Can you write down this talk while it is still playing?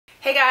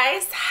Hey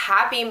guys,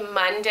 happy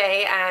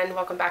Monday and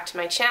welcome back to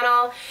my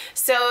channel.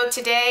 So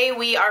today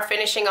we are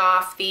finishing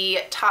off the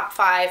top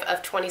 5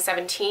 of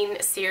 2017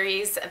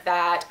 series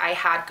that I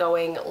had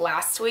going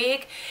last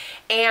week.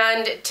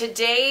 And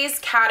today's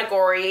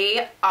category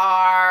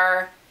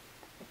are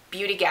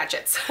beauty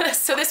gadgets.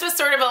 So this was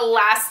sort of a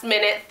last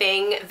minute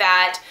thing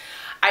that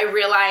I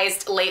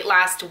realized late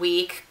last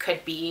week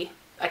could be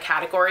a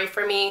category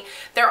for me.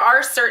 There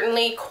are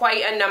certainly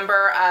quite a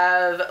number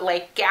of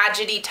like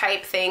gadgety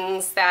type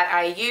things that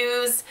I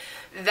use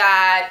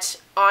that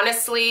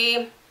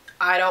honestly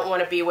I don't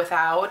want to be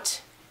without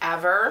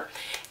ever,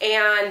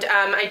 and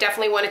I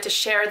definitely wanted to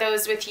share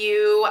those with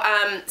you.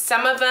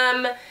 Some of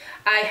them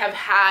I have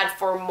had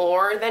for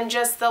more than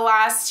just the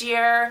last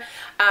year,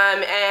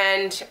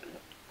 and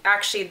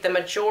actually the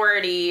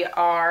majority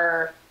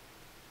are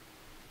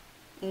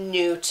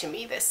new to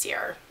me this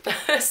year.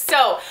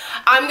 So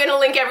I'm gonna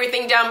link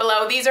everything down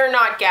below. These are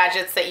not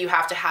gadgets that you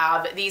have to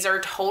have. These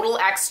are total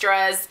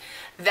extras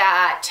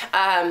that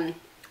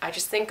I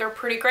just think are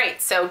pretty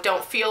great. So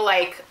don't feel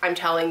like I'm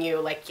telling you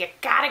like you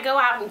gotta go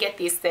out and get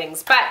these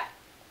things. But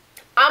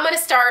I'm gonna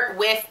start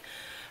with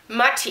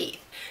my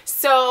teeth.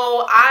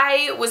 So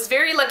I was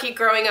very lucky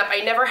growing up.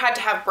 I never had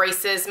to have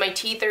braces. My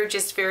teeth are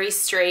just very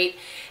straight.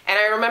 And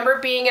I remember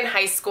being in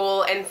high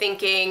school and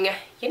thinking,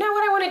 you know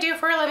what I want to do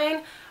for a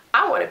living?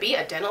 I want to be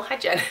a dental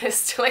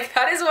hygienist. Like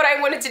that is what I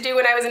wanted to do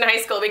when I was in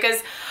high school,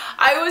 because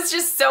I was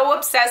just so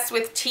obsessed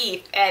with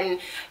teeth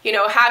and, you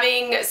know,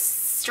 having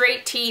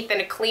straight teeth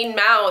and a clean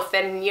mouth,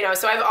 and, you know,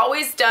 so I've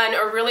always done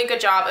a really good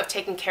job of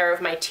taking care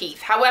of my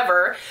teeth.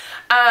 However,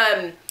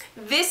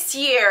 this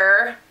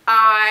year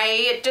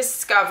I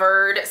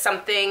discovered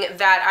something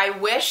that I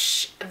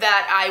wish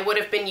that I would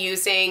have been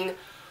using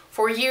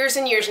for years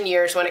and years and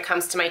years when it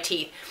comes to my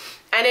teeth.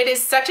 And it is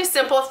such a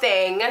simple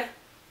thing.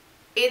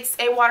 It's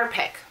a water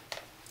pick.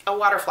 A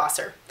water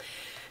flosser.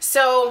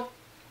 So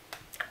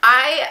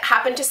I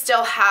happen to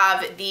still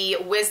have the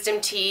wisdom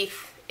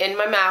teeth in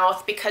my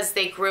mouth because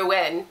they grew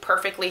in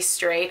perfectly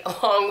straight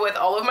along with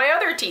all of my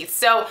other teeth.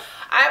 So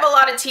I have a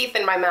lot of teeth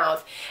in my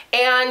mouth,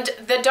 and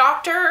the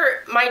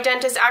doctor, my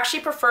dentist, actually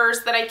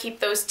prefers that I keep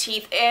those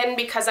teeth in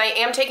because I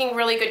am taking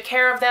really good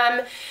care of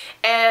them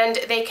and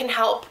they can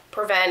help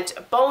prevent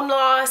bone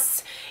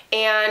loss.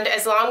 And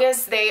as long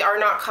as they are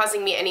not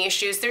causing me any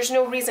issues, there's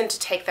no reason to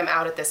take them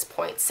out at this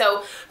point.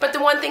 So, but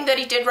the one thing that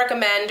he did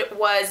recommend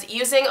was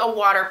using a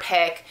water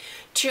pick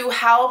to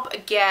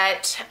help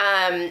get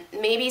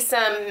maybe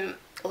some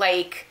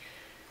like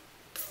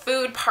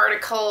food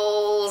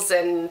particles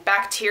and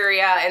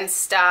bacteria and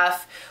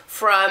stuff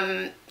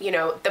from, you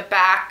know, the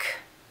back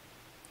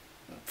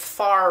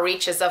far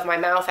reaches of my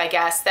mouth, I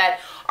guess, that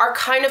are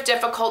kind of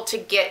difficult to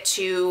get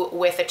to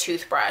with a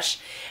toothbrush.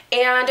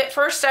 And at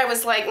first I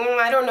was like,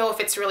 I don't know if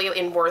it's really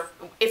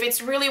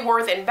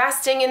worth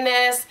investing in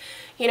this.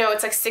 You know,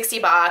 it's like 60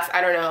 bucks.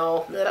 I don't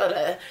know. Blah,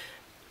 blah.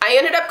 I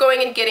ended up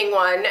going and getting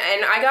one,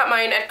 and I got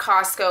mine at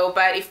Costco,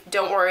 but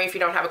don't worry if you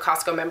don't have a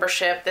Costco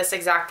membership. This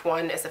exact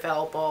one is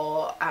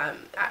available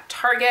at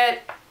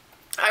Target.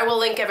 I will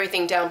link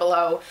everything down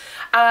below.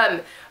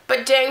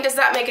 But dang, does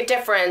that make a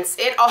difference.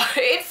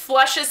 It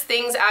flushes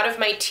things out of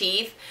my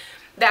teeth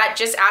that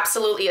just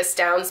absolutely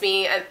astounds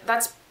me.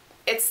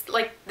 It's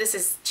like, this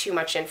is too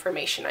much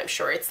information, I'm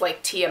sure. It's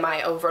like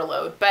TMI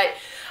overload. But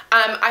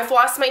I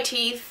floss my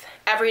teeth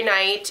every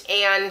night,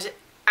 and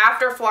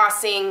after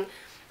flossing,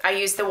 I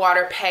use the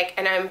water pick,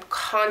 and I'm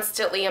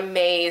constantly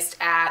amazed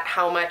at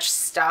how much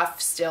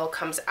stuff still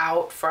comes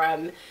out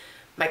from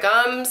my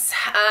gums.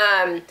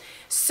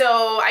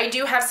 So I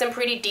do have some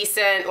pretty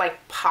decent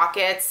like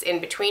pockets in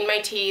between my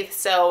teeth,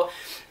 so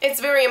it's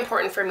very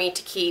important for me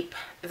to keep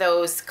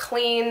those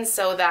clean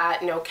so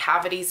that no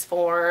cavities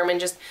form and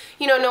just,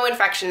 you know, no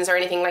infections or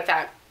anything like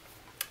that.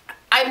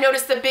 I've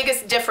noticed the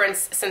biggest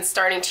difference since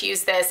starting to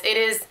use this. It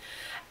is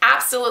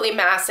absolutely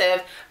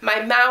massive.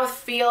 My mouth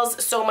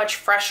feels so much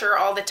fresher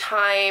all the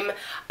time.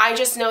 I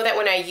just know that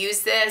when I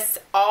use this,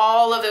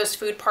 all of those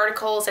food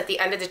particles at the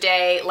end of the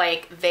day,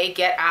 like, they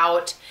get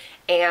out,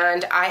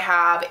 and I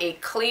have a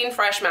clean,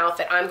 fresh mouth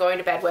that I'm going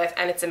to bed with,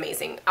 and it's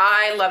amazing.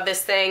 I love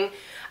this thing.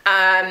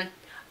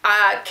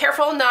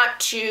 Careful not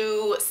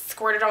to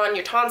squirt it on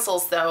your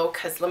tonsils though,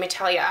 because let me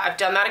tell you, I've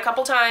done that a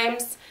couple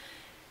times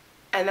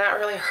and that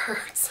really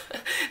hurts.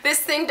 This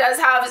thing does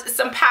have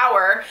some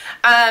power,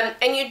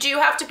 and you do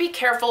have to be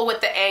careful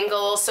with the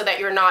angle so that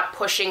you're not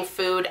pushing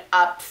food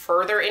up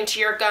further into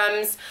your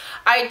gums.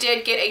 I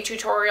did get a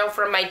tutorial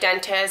from my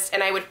dentist,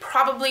 and I would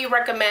probably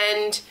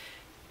recommend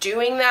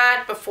doing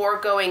that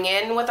before going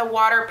in with a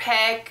water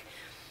pick.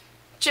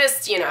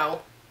 Just, you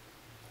know,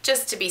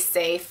 just to be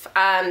safe.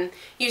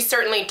 You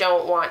certainly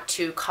don't want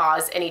to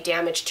cause any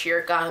damage to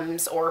your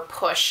gums or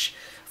push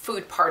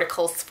food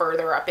particles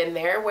further up in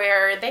there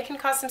where they can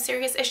cause some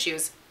serious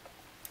issues.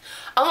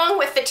 Along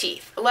with the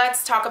teeth,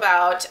 let's talk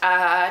about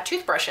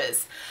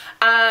toothbrushes.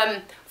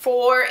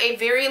 For a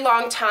very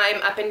long time,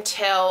 up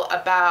until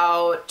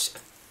about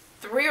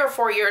 3 or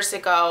 4 years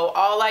ago,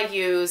 all I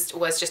used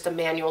was just a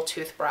manual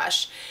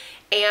toothbrush.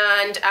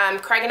 And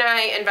Craig and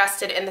I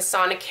invested in the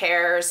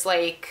Sonicares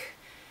like,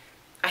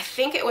 I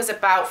think it was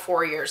about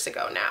 4 years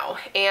ago now.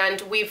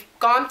 And we've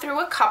gone through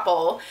a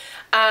couple.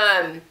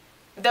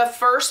 The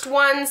first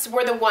ones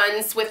were the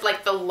ones with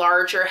like the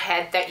larger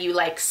head that you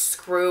like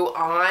screw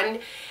on.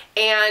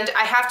 And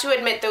I have to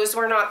admit, those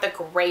were not the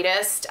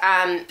greatest.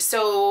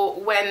 So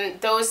when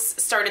those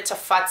started to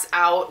futz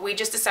out, we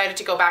just decided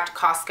to go back to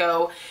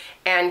Costco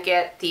and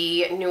get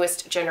the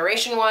newest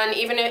generation one,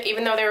 even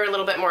though they were a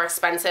little bit more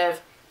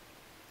expensive.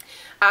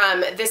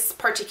 This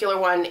particular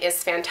one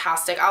is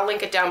fantastic. I'll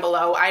link it down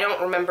below. I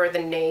don't remember the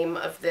name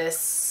of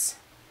this.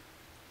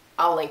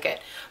 I'll link it.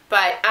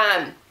 But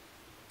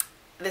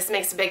this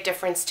makes a big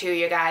difference too,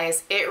 you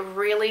guys. It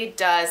really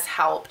does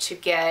help to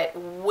get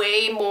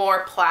way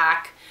more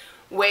plaque,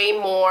 way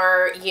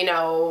more, you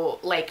know,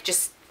 like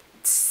just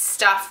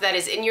stuff that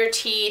is in your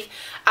teeth.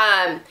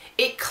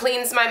 It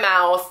cleans my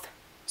mouth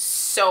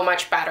so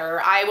much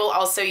better. I will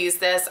also use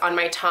this on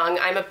my tongue.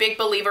 I'm a big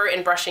believer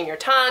in brushing your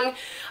tongue.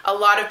 A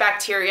lot of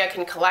bacteria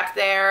can collect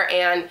there,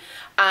 and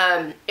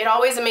it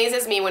always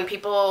amazes me when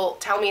people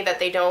tell me that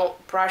they don't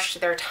brush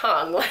their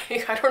tongue.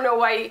 Like, I don't know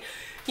why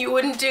you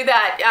wouldn't do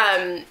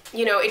that.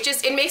 You know,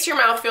 it makes your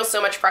mouth feel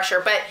so much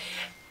fresher. But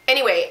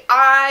anyway,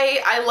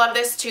 I love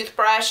this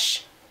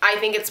toothbrush. I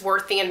think it's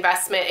worth the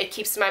investment. It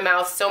keeps my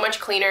mouth so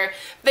much cleaner.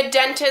 The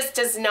dentist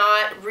does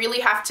not really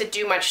have to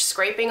do much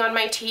scraping on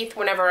my teeth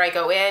whenever I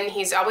go in.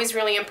 He's always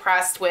really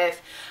impressed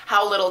with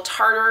how little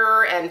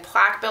tartar and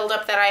plaque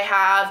buildup that I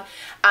have.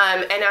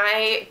 And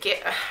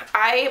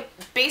I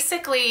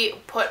basically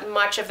put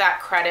much of that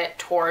credit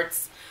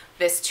towards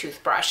this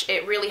toothbrush.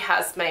 It really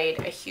has made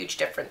a huge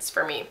difference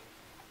for me.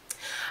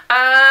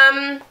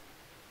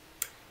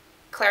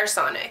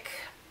 Clarisonic.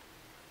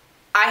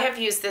 I have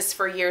used this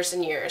for years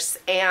and years,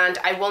 and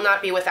I will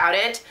not be without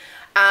it.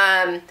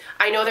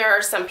 I know there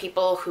are some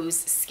people whose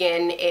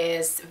skin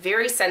is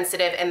very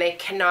sensitive and they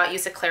cannot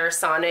use a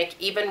Clarisonic,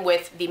 even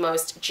with the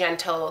most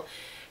gentle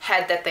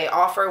head that they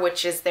offer,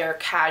 which is their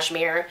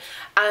cashmere.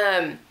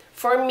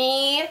 For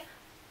me,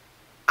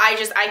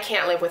 I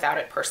can't live without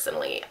it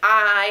personally.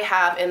 I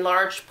have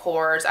enlarged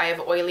pores, I have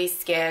oily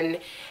skin,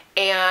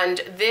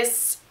 and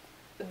this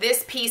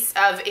piece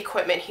of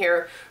equipment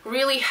here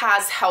really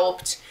has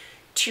helped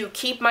to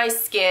keep my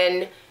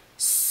skin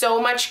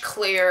so much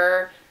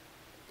clearer.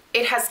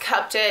 It has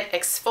kept it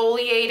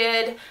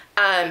exfoliated,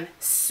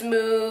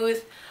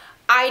 smooth.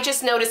 I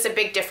just notice a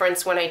big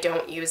difference when I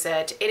don't use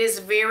it. It is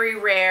very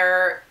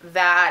rare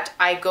that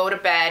I go to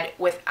bed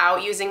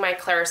without using my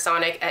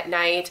Clarisonic at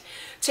night.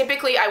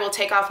 Typically, I will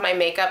take off my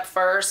makeup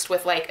first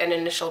with like an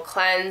initial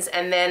cleanse,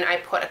 and then I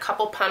put a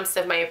couple pumps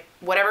of my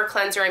whatever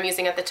cleanser I'm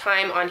using at the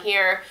time on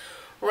here,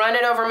 run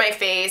it over my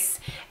face,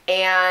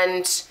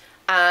 and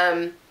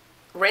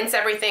rinse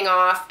everything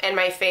off, and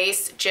my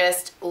face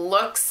just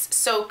looks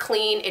so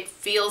clean. It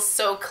feels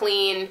so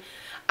clean.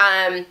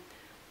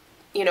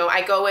 You know,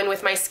 I go in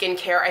with my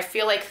skincare. I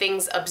feel like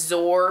things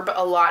absorb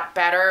a lot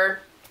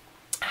better.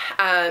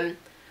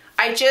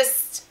 I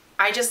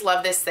just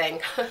love this thing.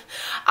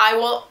 I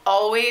will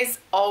always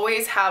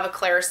have a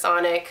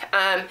Clarisonic.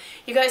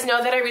 You guys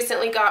know that I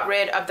recently got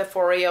rid of the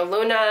Foreo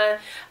Luna.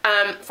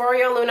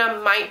 Foreo Luna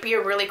might be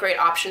a really great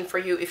option for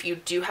you if you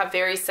do have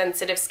very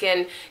sensitive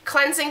skin.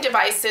 Cleansing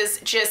devices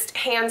just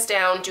hands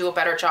down do a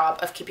better job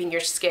of keeping your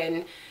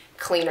skin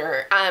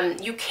cleaner.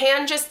 You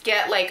can just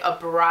get like a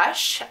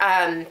brush,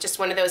 just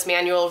one of those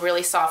manual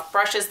really soft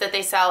brushes that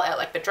they sell at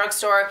like the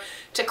drugstore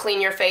to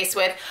clean your face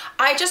with.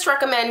 I just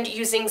recommend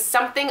using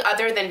something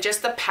other than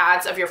just the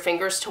pads of your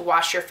fingers to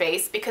wash your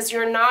face, because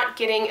you're not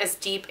getting as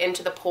deep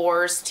into the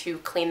pores to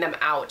clean them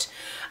out.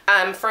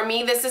 For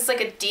me, this is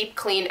like a deep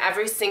clean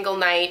every single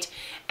night,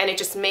 and it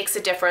just makes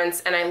a difference,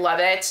 and I love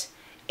it.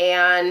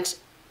 And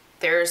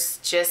there's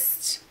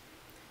just,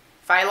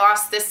 if I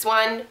lost this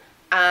one,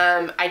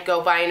 I'd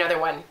go buy another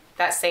one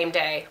that same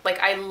day. Like,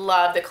 I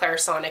love the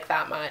Clarisonic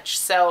that much.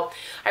 So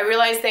I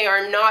realize they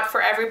are not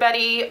for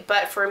everybody,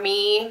 but for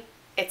me,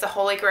 it's a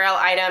holy grail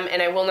item,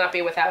 and I will not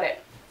be without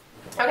it.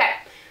 Okay,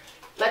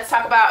 let's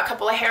talk about a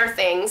couple of hair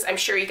things. I'm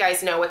sure you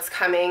guys know what's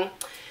coming.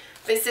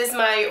 This is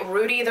my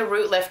Rudy the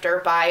Root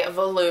Lifter by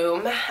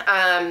Volume.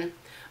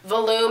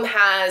 Volume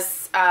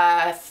has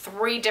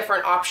 3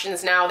 different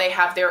options now. They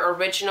have their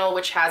original,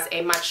 which has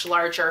a much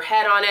larger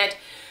head on it.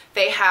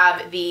 They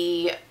have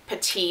the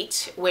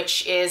Petite,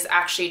 which is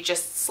actually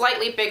just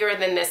slightly bigger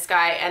than this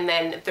guy, and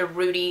then the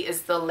Rudy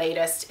is the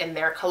latest in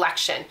their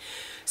collection.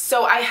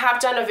 So I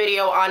have done a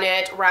video on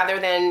it. Rather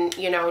than,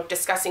 you know,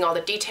 discussing all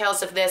the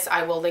details of this,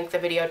 I will link the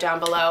video down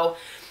below.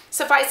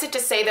 Suffice it to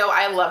say though,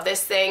 I love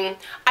this thing.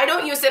 I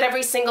don't use it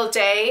every single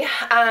day.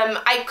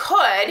 I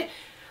could,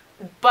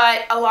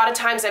 but a lot of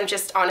times I'm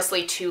just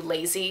honestly too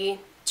lazy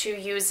to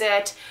use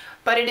it.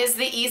 But it is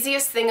the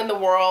easiest thing in the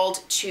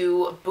world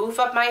to boof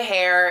up my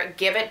hair,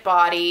 give it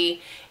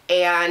body,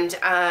 and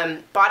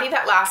body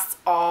that lasts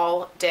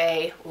all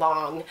day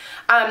long.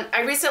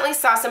 I recently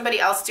saw somebody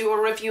else do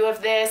a review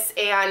of this,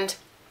 and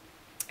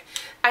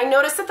I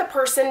noticed that the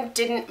person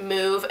didn't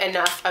move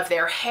enough of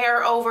their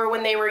hair over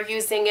when they were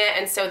using it,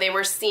 and so they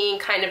were seeing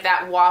kind of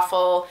that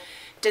waffle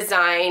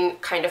design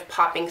kind of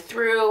popping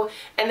through.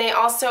 And they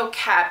also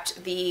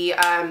kept the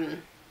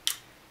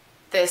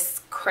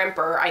this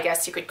crimper, I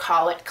guess you could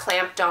call it,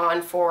 clamped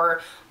on for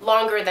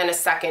longer than a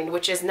second,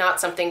 which is not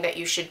something that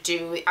you should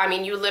do. I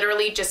mean, you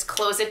literally just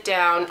close it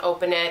down,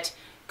 open it,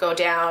 go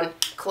down,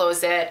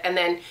 close it, and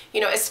then,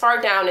 you know, as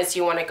far down as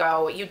you want to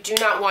go. You do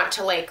not want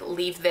to like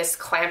leave this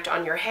clamped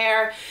on your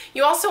hair.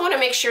 You also want to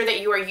make sure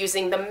that you are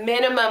using the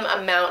minimum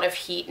amount of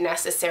heat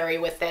necessary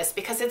with this,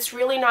 because it's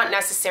really not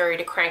necessary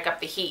to crank up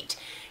the heat.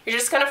 You're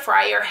just going to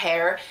fry your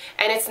hair,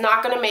 and it's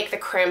not going to make the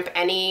crimp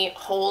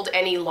hold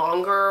any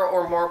longer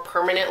or more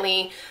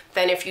permanently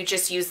than if you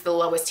just use the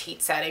lowest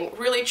heat setting.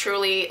 Really,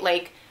 truly,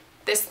 like,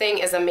 this thing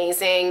is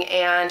amazing,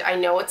 and I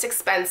know it's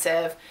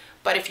expensive,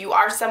 but if you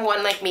are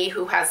someone like me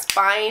who has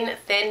fine,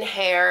 thin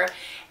hair,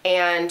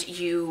 and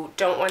you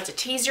don't want to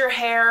tease your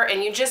hair,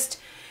 and you just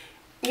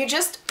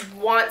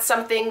want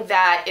something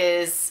that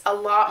is a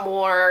lot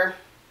more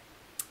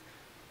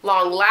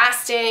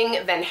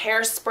long-lasting than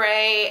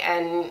hairspray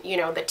and, you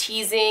know, the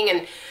teasing,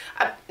 and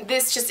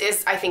this just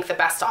is, I think, the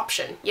best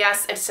option.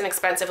 Yes, it's an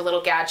expensive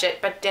little gadget,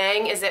 but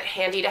dang, is it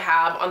handy to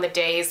have on the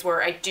days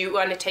where I do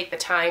want to take the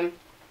time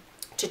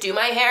to do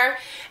my hair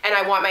and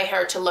I want my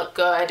hair to look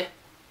good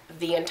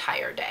the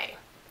entire day.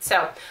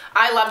 So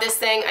I love this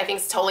thing. I think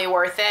it's totally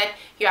worth it.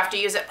 You have to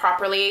use it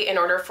properly in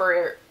order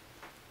for,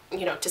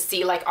 you know, to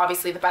see, like,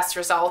 obviously the best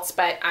results,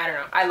 but I don't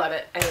know, I love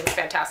it. I think it's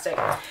fantastic.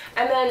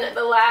 And then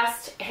the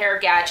last hair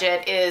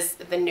gadget is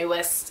the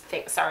newest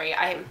thing. Sorry,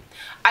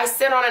 I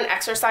sit on an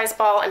exercise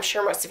ball. I'm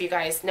sure most of you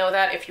guys know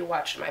that if you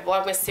watched my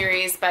Vlogmas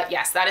series, but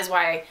yes, that is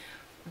why I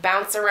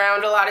bounce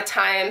around a lot of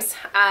times.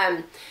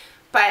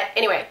 But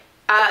anyway,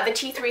 the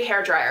T3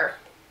 hair dryer.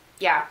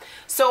 Yeah,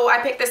 so I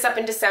picked this up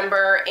in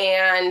December,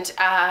 and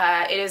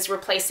it is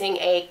replacing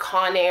a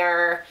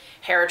Conair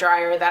hair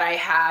dryer that I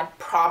had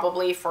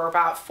probably for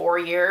about 4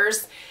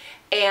 years,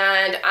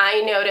 and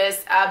I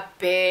noticed a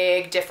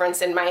big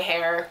difference in my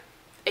hair,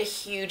 a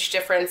huge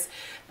difference.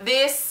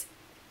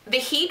 The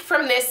heat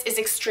from this is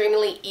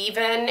extremely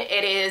even.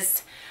 It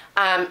is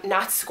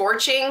not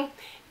scorching.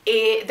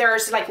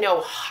 There's like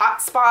no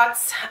hot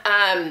spots.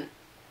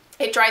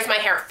 It dries my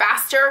hair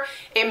faster.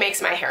 It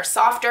makes my hair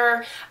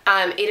softer.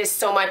 It is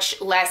so much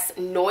less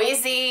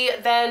noisy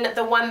than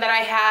the one that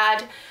I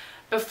had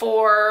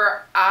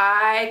before.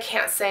 I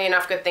can't say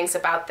enough good things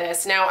about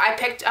this. Now, I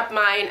picked up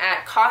mine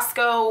at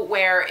Costco,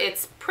 where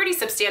it's pretty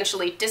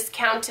substantially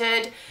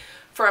discounted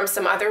from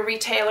some other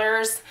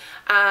retailers.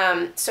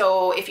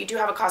 So if you do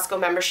have a Costco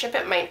membership,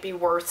 it might be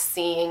worth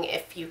seeing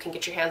if you can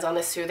get your hands on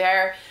this through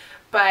there.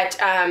 But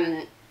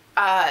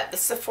the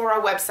Sephora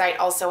website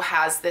also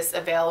has this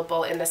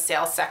available in the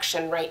sales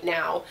section right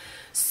now.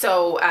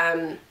 So,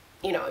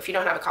 you know, if you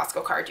don't have a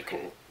Costco card, you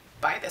can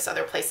buy this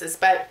other places.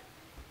 But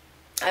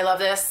I love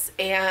this,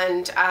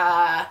 and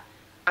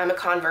I'm a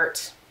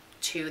convert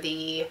to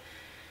the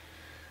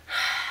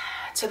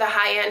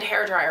high-end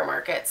hairdryer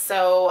market.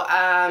 So,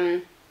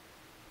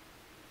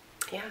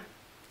 yeah,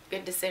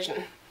 good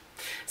decision.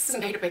 This has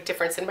made a big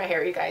difference in my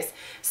hair, you guys.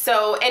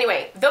 So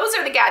anyway, those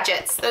are the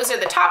gadgets. Those are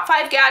the top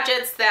 5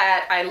 gadgets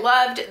that I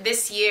loved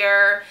this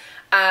year,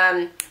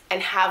 and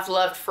have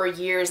loved for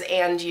years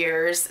and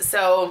years.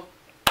 So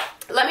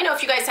let me know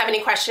if you guys have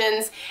any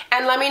questions,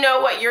 and let me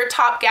know what your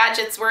top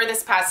gadgets were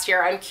this past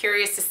year. I'm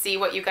curious to see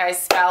what you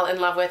guys fell in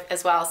love with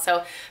as well.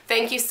 So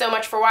thank you so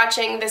much for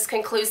watching. This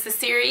concludes the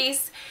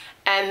series,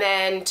 and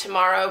then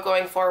tomorrow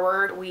going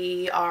forward,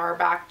 we are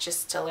back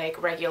just to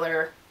like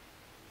regular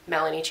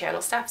Melanie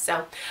channel stuff.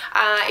 So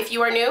if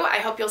you are new, I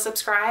hope you'll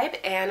subscribe,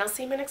 and I'll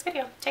see you in my next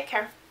video. Take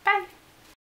care. Bye.